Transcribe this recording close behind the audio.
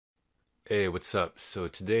Hey, what's up? So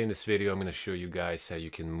today in this video, I'm going to show you guys how you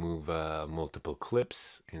can move multiple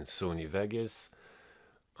clips in Sony Vegas.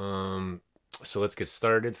 Um, so let's get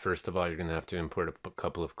started. First of all, you're going to have to import a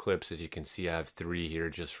couple of clips. As you can see, I have 3 here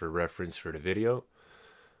just for reference for the video.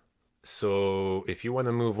 So if you want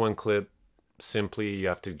to move one clip, simply you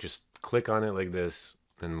have to just click on it like this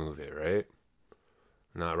and move it, right?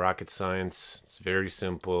 Not rocket science. It's very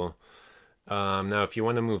simple. Now, if you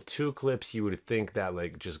want to move 2 clips, you would think that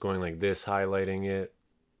like just going like this, highlighting it,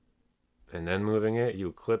 and then moving it,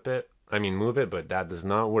 you clip it. I mean, move it, but that does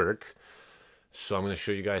not work. So I'm going to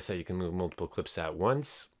show you guys how you can move multiple clips at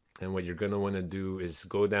once. And what you're going to want to do is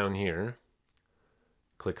go down here,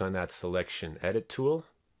 click on that selection edit tool,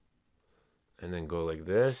 and then go like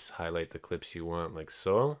this, highlight the clips you want like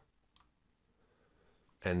so.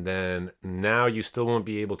 And then now you still won't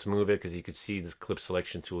be able to move it because you could see this clip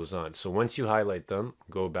selection tool is on. So once you highlight them,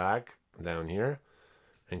 go back down here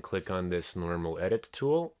and click on this normal edit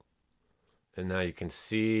tool. And now you can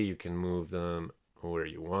see you can move them where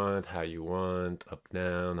you want, how you want, up,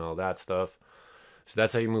 down, all that stuff. So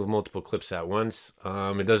that's how you move multiple clips at once.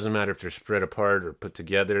 It doesn't matter if they're spread apart or put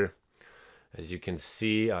together. As you can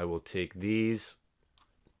see, I will take these,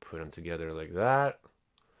 put them together like that.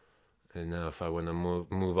 And now if I want to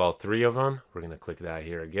move all 3 of them, we're going to click that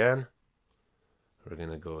here again. We're going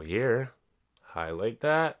to go here, highlight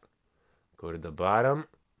that, go to the bottom,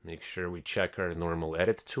 make sure we check our normal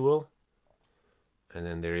edit tool. And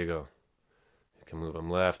then there you go. You can move them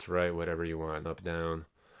left, right, whatever you want, up, down.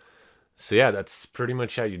 So yeah, that's pretty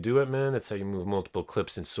much how you do it, man. That's how you move multiple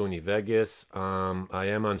clips in Sony Vegas. I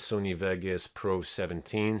am on Sony Vegas Pro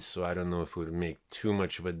 17, so I don't know if it would make too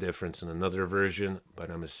much of a difference in another version,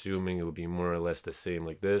 but I'm assuming it would be more or less the same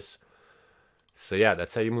like this. So yeah,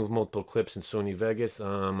 that's how you move multiple clips in Sony Vegas.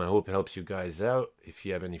 I hope it helps you guys out. If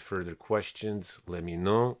you have any further questions, let me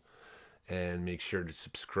know. And make sure to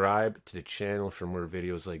subscribe to the channel for more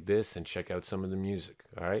videos like this and check out some of the music.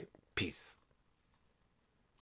 All right, peace.